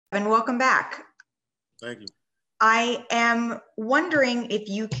welcome back. Thank you. I am wondering if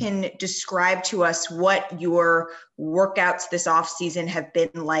you can describe to us what your workouts this offseason have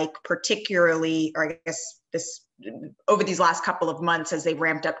been like, particularly, or I guess over these last couple of months as they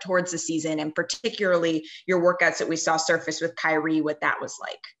ramped up towards the season, and particularly your workouts that we saw surface with Kyrie, what that was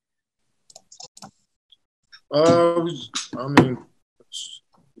like. We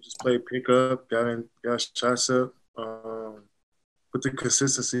just played pickup, got shots up. But the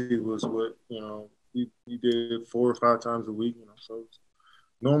consistency was what, we did 4 or 5 times a week, so it's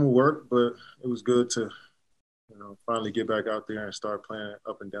normal work, but it was good to, finally get back out there and start playing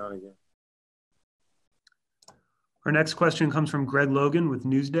up and down again. Our next question comes from Greg Logan with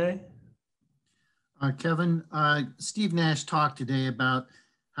Newsday. Kevin, Steve Nash talked today about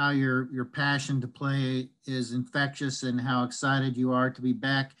how your passion to play is infectious and how excited you are to be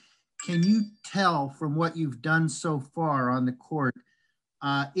back. Can you tell from what you've done so far on the court,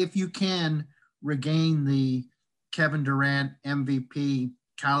 if you can regain the Kevin Durant MVP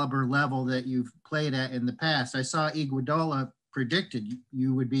caliber level that you've played at in the past? I saw Iguodala predicted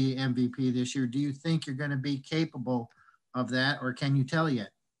you would be MVP this year. Do you think you're going to be capable of that, or can you tell yet?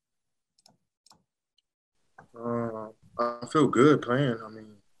 I feel good playing. I'm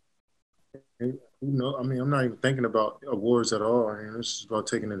not even thinking about awards at all. This is about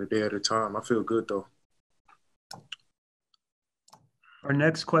taking it a day at a time. I feel good, though. Our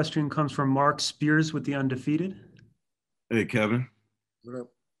next question comes from Mark Spears with The Undefeated. Hey, Kevin. What up?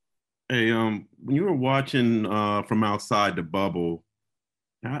 Hey, when you were watching from outside the bubble,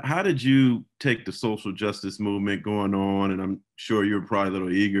 how did you take the social justice movement going on? And I'm sure you were probably a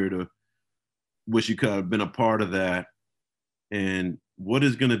little eager to wish you could have been a part of that. And what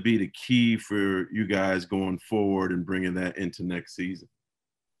is going to be the key for you guys going forward and bringing that into next season?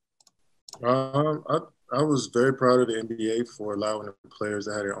 I was very proud of the NBA for allowing the players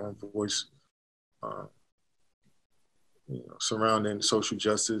to have their own voice, surrounding social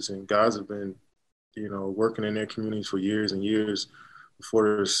justice. And guys have been, working in their communities for years and years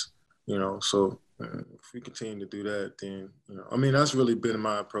before this, so if we continue to do that, then, that's really been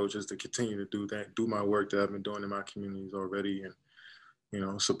my approach, is to continue to do that, do my work that I've been doing in my communities already, and,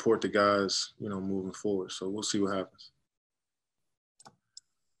 support the guys, moving forward. So we'll see what happens.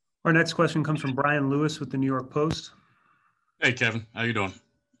 Our next question comes from Brian Lewis with the New York Post. Hey, Kevin. How you doing?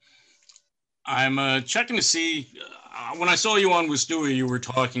 I'm checking to see, when I saw you on with Stewie, you were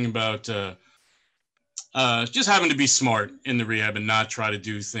talking about just having to be smart in the rehab and not try to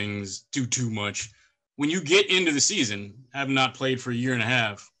do too much. When you get into the season, having not played for a year and a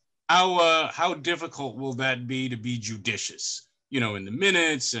half, how difficult will that be to be judicious, in the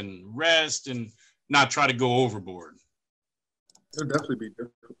minutes and rest and not try to go overboard? It'll definitely be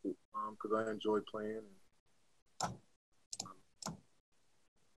difficult because I enjoy playing.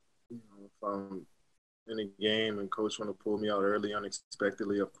 If I'm in a game and coach want to pull me out early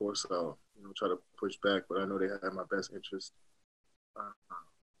unexpectedly, of course I'll try to push back. But I know they have my best interest.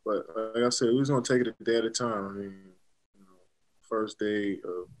 But like I said, we're just gonna take it a day at a time. First day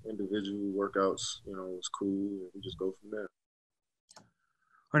of individual workouts, was cool, and we just go from there.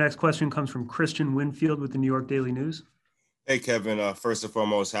 Our next question comes from Christian Winfield with the New York Daily News. Hey, Kevin. First and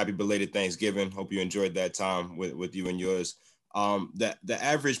foremost, happy belated Thanksgiving. Hope you enjoyed that time with you and yours. The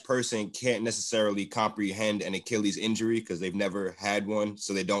average person can't necessarily comprehend an Achilles injury because they've never had one,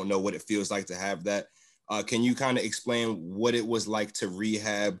 so they don't know what it feels like to have that. Can you kind of explain what it was like to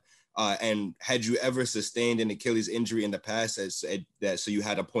rehab? And had you ever sustained an Achilles injury in the past so you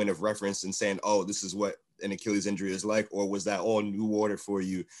had a point of reference and saying, oh, this is what an Achilles injury is like? Or was that all new water for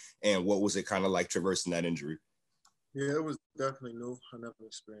you? And what was it kind of like traversing that injury? Yeah, it was definitely new. I never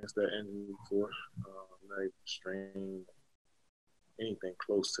experienced that injury before. Not even strained, anything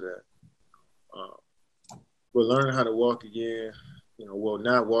close to that. But learning how to walk again,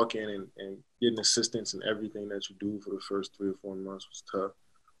 not walking and getting assistance in everything that you do for the first 3 or 4 months was tough.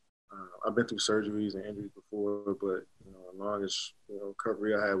 I've been through surgeries and injuries before, but the longest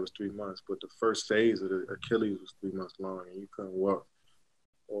recovery I had was 3 months. But the first phase of the Achilles was 3 months long, and you couldn't walk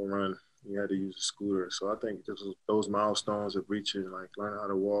or run. You had to use a scooter. So I think those milestones of reaching, like learning how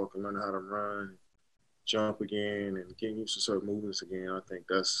to walk and learning how to run, jump again, and getting used to certain movements again, I think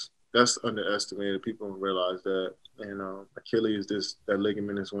that's underestimated. People don't realize that. And Achilles, that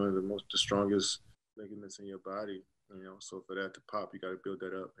ligament is one of the strongest ligaments in your body. So for that to pop, you got to build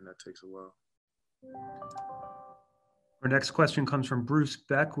that up, and that takes a while. Our next question comes from Bruce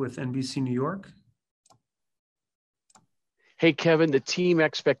Beck with NBC New York. Hey, Kevin, the team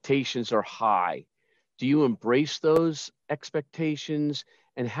expectations are high. Do you embrace those expectations?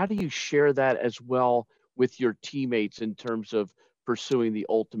 And how do you share that as well with your teammates in terms of pursuing the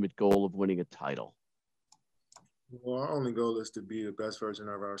ultimate goal of winning a title? Well, our only goal is to be the best version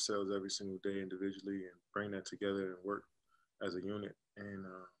of ourselves every single day individually and bring that together and work as a unit. And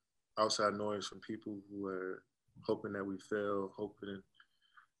outside noise from people who are hoping that we fail, hoping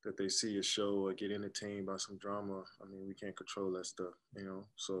that they see a show or get entertained by some drama. I mean, we can't control that stuff, you know?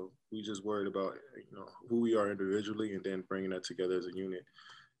 So we just worried about, you know, who we are individually and then bringing that together as a unit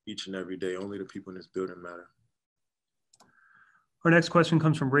each and every day. Only the people in this building matter. Our next question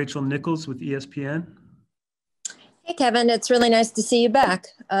comes from Rachel Nichols with ESPN. Hey, Kevin, it's really nice to see you back.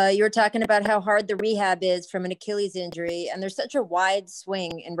 You were talking about how hard the rehab is from an Achilles injury, and there's such a wide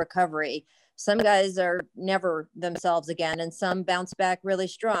swing in recovery. Some guys are never themselves again, and some bounce back really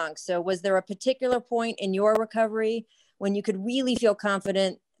strong. So was there a particular point in your recovery when you could really feel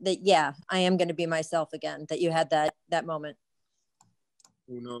confident that, yeah, I am going to be myself again, that you had that moment?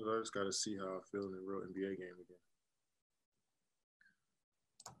 Who knows? I just got to see how I feel in the real NBA game again.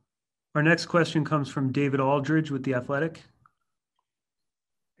 Our next question comes from David Aldridge with The Athletic.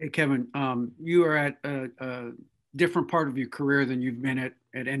 Hey, Kevin, you are at a different part of your career than you've been at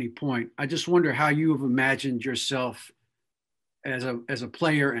any point. I just wonder how you have imagined yourself as a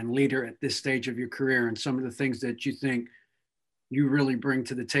player and leader at this stage of your career, and some of the things that you think you really bring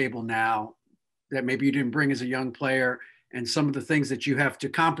to the table now that maybe you didn't bring as a young player, and some of the things that you have to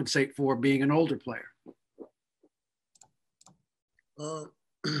compensate for being an older player. I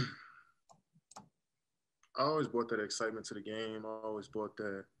always brought that excitement to the game. I always brought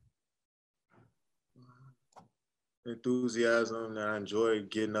that enthusiasm that I enjoy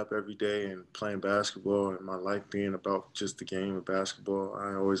getting up every day and playing basketball and my life being about just the game of basketball.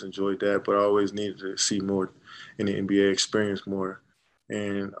 I always enjoyed that, but I always needed to see more in the NBA, experience more.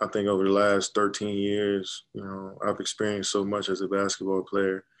 And I think over the last 13 years, you know, I've experienced so much as a basketball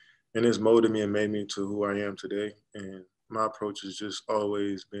player, and it's molded me and made me to who I am today. And my approach has just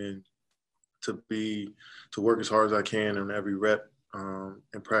always been to work as hard as I can on every rep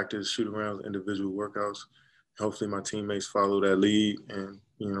and practice, shoot around individual workouts. Hopefully my teammates follow that lead and,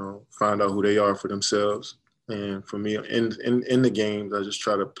 you know, find out who they are for themselves. And for me, in the games, I just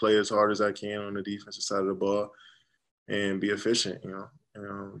try to play as hard as I can on the defensive side of the ball and be efficient, you know.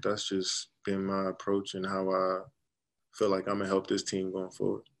 That's just been my approach and how I feel like I'm going to help this team going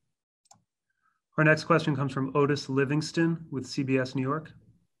forward. Our next question comes from Otis Livingston with CBS New York.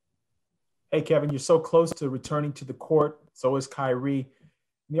 Hey, Kevin, you're so close to returning to the court. So is Kyrie.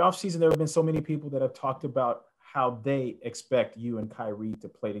 In the offseason, there have been so many people that have talked about how they expect you and Kyrie to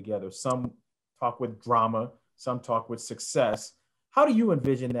play together. Some talk with drama, some talk with success. How do you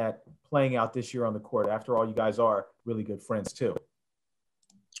envision that playing out this year on the court? After all, you guys are really good friends too.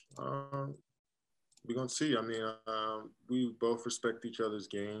 We're going to see. I mean, we both respect each other's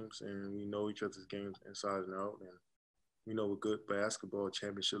games, and we know each other's games inside and out. And we know what good basketball,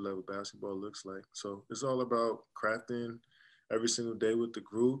 championship level basketball looks like. So it's all about crafting every single day with the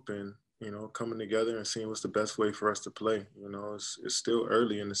group and, you know, coming together and seeing what's the best way for us to play. You know, it's still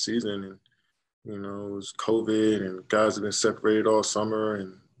early in the season, and, you know, it was COVID and guys have been separated all summer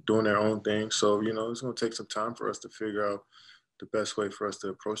and doing their own thing. So, you know, it's going to take some time for us to figure out the best way for us to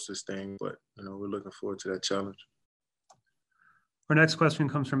approach this thing. But, you know, we're looking forward to that challenge. Our next question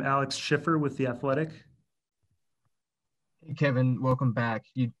comes from Alex Schiffer with The Athletic. Hey, Kevin, welcome back.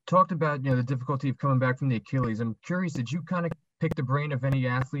 You talked about, the difficulty of coming back from the Achilles. I'm curious, did you kind of pick the brain of any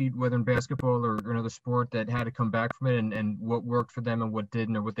athlete, whether in basketball or another sport, that had to come back from it, and what worked for them and what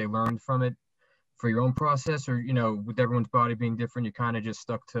didn't, or what they learned from it for your own process? Or, with everyone's body being different, you kind of just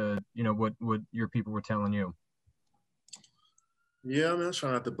stuck to, what your people were telling you? Yeah, I mean, I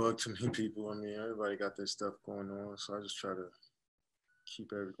try not to bug too many people. I mean, everybody got their stuff going on, so I just try to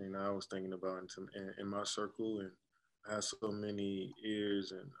keep everything that I was thinking about in my circle, and I have so many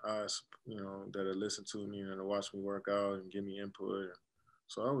ears and eyes, that have listened to me and watch me work out and give me input.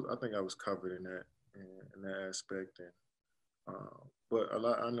 So I think I was covered in that aspect. And but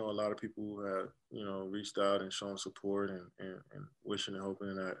I know a lot of people who have reached out and shown support and wishing and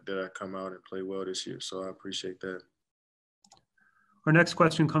hoping that I come out and play well this year. So I appreciate that. Our next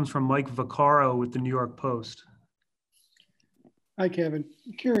question comes from Mike Vaccaro with the New York Post. Hi, Kevin.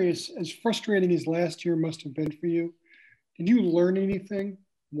 I'm curious, as frustrating as last year must have been for you, did you learn anything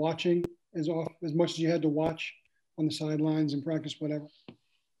watching as much as you had to watch on the sidelines and practice, whatever?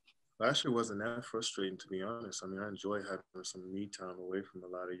 Last year wasn't that frustrating, to be honest. I mean, I enjoy having some me time away from a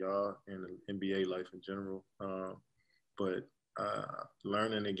lot of y'all and the NBA life in general. But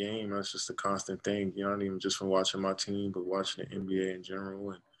learning the game, that's just a constant thing, not even just from watching my team, but watching the NBA in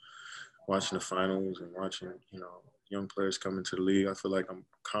general and watching the finals and watching, young players come into the league. I feel like I'm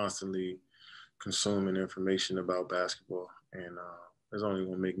constantly consuming information about basketball. and it's only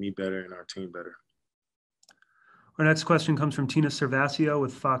going to make me better and our team better. Our next question comes from Tina Cervasio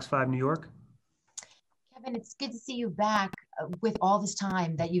with Fox 5 New York. Kevin, it's good to see you back with all this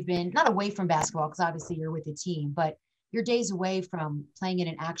time that you've been not away from basketball, because obviously you're with the team, but your days away from playing in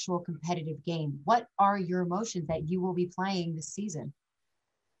an actual competitive game. What are your emotions that you will be playing this season?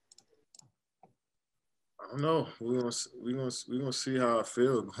 I don't know. We're gonna see how I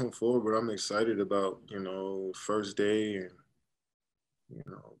feel going forward, but I'm excited about, first day and,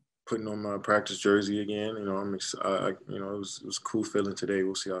 putting on my practice jersey again. It was a cool feeling today.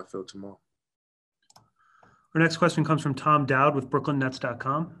 We'll see how I feel tomorrow. Our next question comes from Tom Dowd with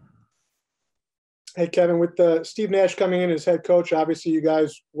BrooklynNets.com. Hey, Kevin, with Steve Nash coming in as head coach, obviously you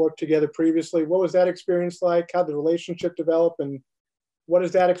guys worked together previously. What was that experience like? How did the relationship develop? And what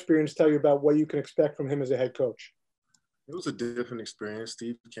does that experience tell you about what you can expect from him as a head coach? It was a different experience.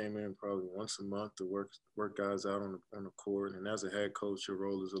 Steve came in probably once a month to work guys out on the court. And as a head coach, your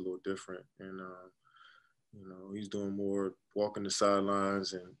role is a little different. And, he's doing more walking the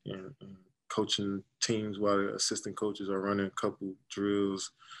sidelines and coaching teams while the assistant coaches are running a couple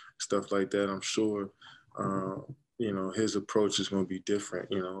drills, stuff like that. I'm sure, his approach is going to be different,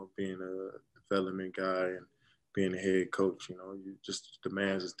 being a development guy and being a head coach, just the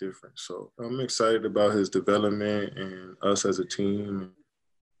demands is different. So I'm excited about his development and us as a team.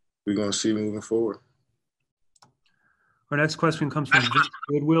 We're going to see moving forward. Our next question comes from Vince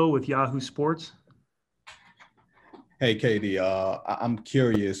Goodwill with Yahoo Sports. Hey, Katie, I'm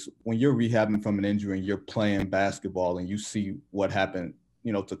curious, when you're rehabbing from an injury and you're playing basketball and you see what happened,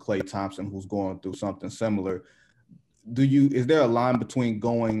 to Klay Thompson, who's going through something similar, is there a line between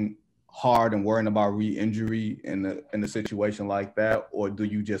going hard and worrying about re-injury in a situation like that, or do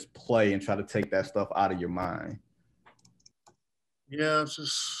you just play and try to take that stuff out of your mind? Yeah, I'm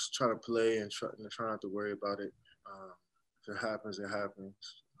just trying to play and try not to worry about it. If it happens, it happens.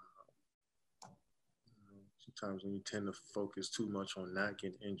 Sometimes when you tend to focus too much on not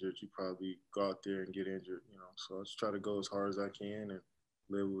getting injured, you probably go out there and get injured, So I just try to go as hard as I can and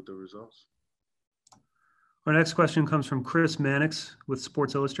live with the results. Our next question comes from Chris Mannix with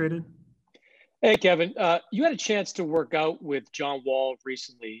Sports Illustrated. Hey, Kevin, you had a chance to work out with John Wall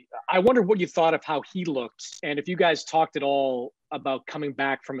recently. I wonder what you thought of how he looked and if you guys talked at all about coming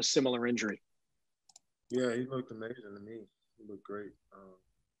back from a similar injury. Yeah, he looked amazing to me. He looked great.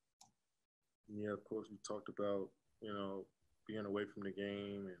 Yeah, of course, we talked about, being away from the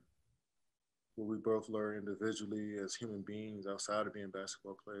game and what we both learned individually as human beings outside of being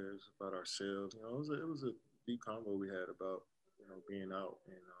basketball players about ourselves. It was a deep convo we had about, being out.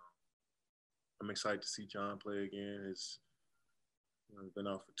 And I'm excited to see John play again. He's been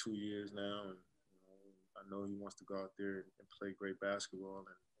out for 2 years now, and I know he wants to go out there and play great basketball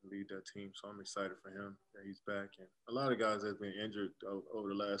and lead that team. So I'm excited for him that he's back. And a lot of guys that have been injured over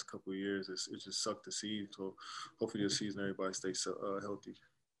the last couple of years, it just sucked to see. So hopefully this season everybody stays healthy.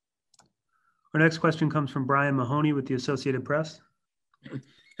 Our next question comes from Brian Mahoney with the Associated Press.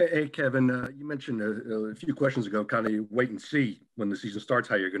 Hey, Kevin, you mentioned a few questions ago, kind of wait and see when the season starts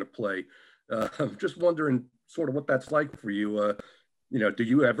how you're going to play. I'm just wondering sort of what that's like for you. Do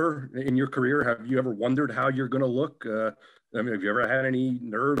you ever, in your career, have you ever wondered how you're going to look? Have you ever had any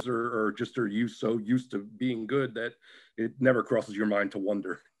nerves or just are you so used to being good that it never crosses your mind to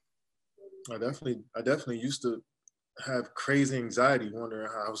wonder? I definitely used to have crazy anxiety wondering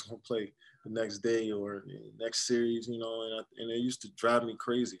how I was going to play the next day or next series, and it used to drive me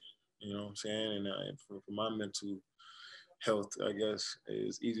crazy, you know what I'm saying? And for my mental health, I guess,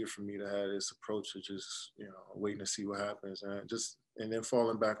 it's easier for me to have this approach of just, waiting to see what happens and then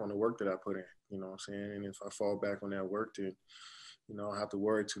falling back on the work that I put in, you know what I'm saying? And if I fall back on that work, then, I don't have to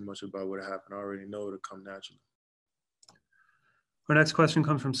worry too much about what happened. I already know it'll come naturally. Our next question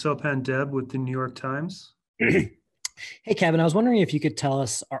comes from Sopan Deb with the New York Times. Hey, Kevin, I was wondering if you could tell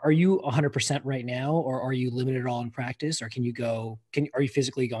us, are you 100% right now, or are you limited at all in practice, or are you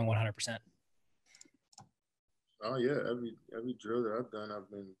physically going 100%? Oh yeah, every drill that I've done, I've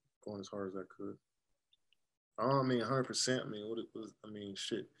been going as hard as I could. I mean, 100%.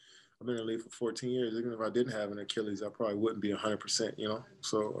 Shit. I've been in the league for 14 years. Even if I didn't have an Achilles, I probably wouldn't be 100%.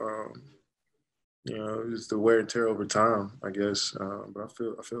 So, it's the wear and tear over time, I guess. But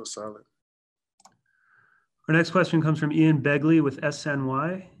I feel solid. Our next question comes from Ian Begley with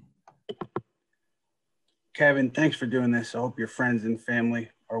SNY. Kevin, thanks for doing this. I hope your friends and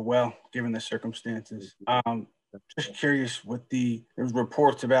family are well, given the circumstances. Just curious, there's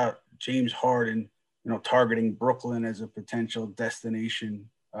reports about James Harden, targeting Brooklyn as a potential destination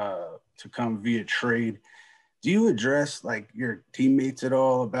to come via trade. Do you address your teammates at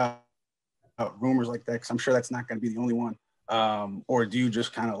all about rumors like that? Because I'm sure that's not going to be the only one. or do you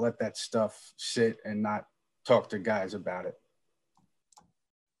just kind of let that stuff sit and not talk to guys about it?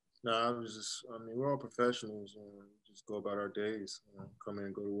 No, I mean, we're all professionals and just go about our days, come in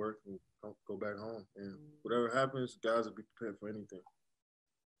and go to work and go back home. And whatever happens, guys will be prepared for anything.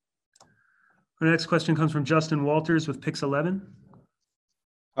 Our next question comes from Justin Walters with Pix 11.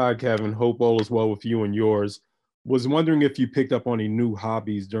 Hi, Kevin. Hope all is well with you and yours. Was wondering if you picked up on any new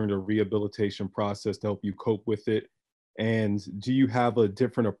hobbies during the rehabilitation process to help you cope with it. And do you have a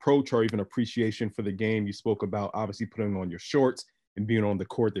different approach or even appreciation for the game? You spoke about obviously putting on your shorts and being on the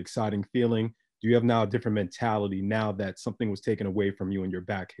court, the exciting feeling. Do you have now a different mentality now that something was taken away from you and you're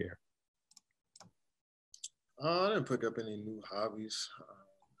back here? I didn't pick up any new hobbies.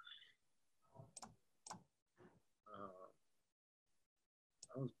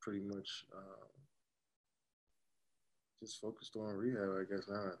 I was pretty much just focused on rehab, I guess.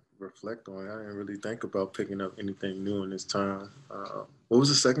 Now I reflect on it. I didn't really think about picking up anything new in this time. What was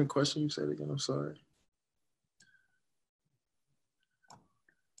the second question you said again? I'm sorry.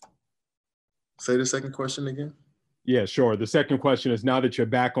 Say the second question again. Yeah, sure. The second question is, now that you're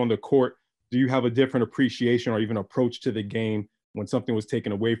back on the court, do you have a different appreciation or even approach to the game when something was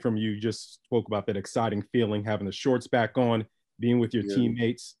taken away from you? You just spoke about that exciting feeling, having the shorts back on, being with your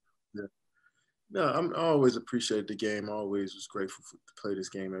teammates. Yeah. No, I always appreciate the game. I always was grateful to play this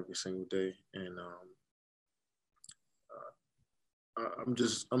game every single day. And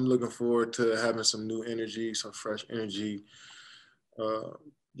I'm looking forward to having some new energy, some fresh energy,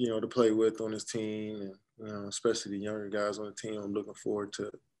 to play with on this team, and especially the younger guys on the team. I'm looking forward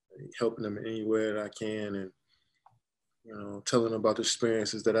to helping them in any way that I can, and telling them about the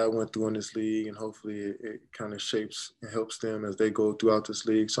experiences that I went through in this league, and hopefully it kind of shapes and helps them as they go throughout this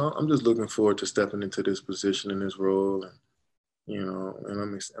league. So I'm just looking forward to stepping into this position and this role,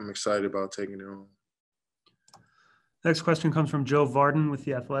 and I'm excited about taking it on. Next question comes from Joe Varden with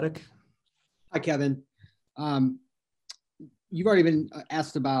The Athletic. Hi, Kevin. You've already been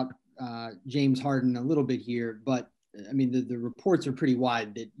asked about James Harden a little bit here, but I mean, the reports are pretty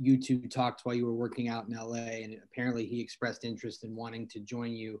wide that you two talked while you were working out in LA, and apparently he expressed interest in wanting to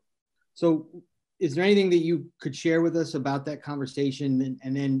join you. So is there anything that you could share with us about that conversation?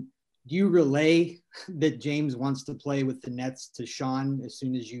 And then do you relay that James wants to play with the Nets to Sean as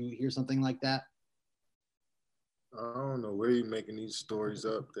soon as you hear something like that? I don't know where you're making these stories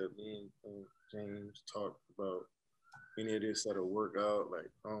up that me and James talked about any of this at a workout.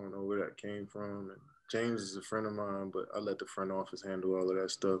 Like, I don't know where that came from. And James is a friend of mine, but I let the front office handle all of that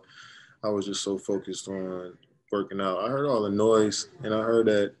stuff. I was just so focused on working out. I heard all the noise, and I heard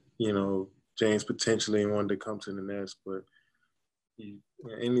that, James potentially wanted to come to the Nets, but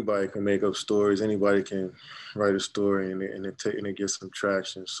anybody can make up stories. Anybody can write a story, and it gets some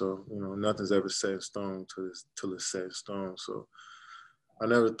traction. So, nothing's ever set in stone till it's set in stone. So I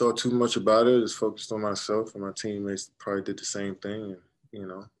never thought too much about it. Just focused on myself, and my teammates probably did the same thing,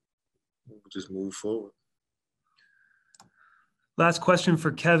 and, just move forward. Last question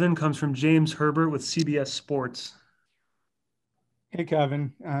for Kevin comes from James Herbert with CBS Sports. Hey,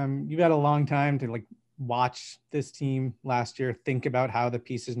 Kevin. You've had a long time to watch this team last year, think about how the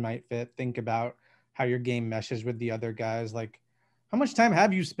pieces might fit, think about how your game meshes with the other guys. How much time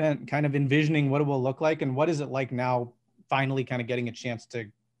have you spent kind of envisioning what it will look like, and what is it like now finally kind of getting a chance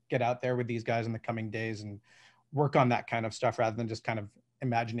to get out there with these guys in the coming days and work on that kind of stuff rather than just kind of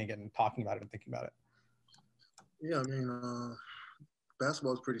imagining it and talking about it and thinking about it? Yeah, I mean,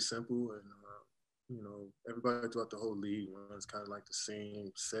 basketball is pretty simple, and everybody throughout the whole league runs kind of like the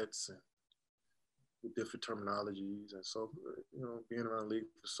same sets and with different terminologies. And so, being around the league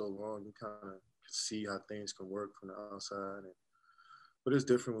for so long, you kind of can see how things can work from the outside. But it's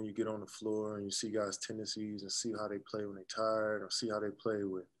different when you get on the floor and you see guys' tendencies and see how they play when they're tired, or see how they play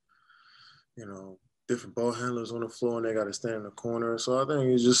with, different ball handlers on the floor, and they got to stand in the corner. So I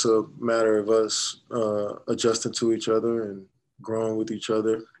think it's just a matter of us adjusting to each other and growing with each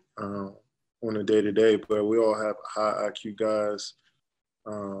other on a day-to-day. But we all have high IQ guys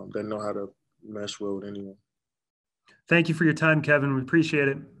that know how to mesh well with anyone. Thank you for your time, Kevin. We appreciate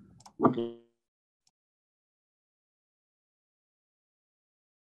it.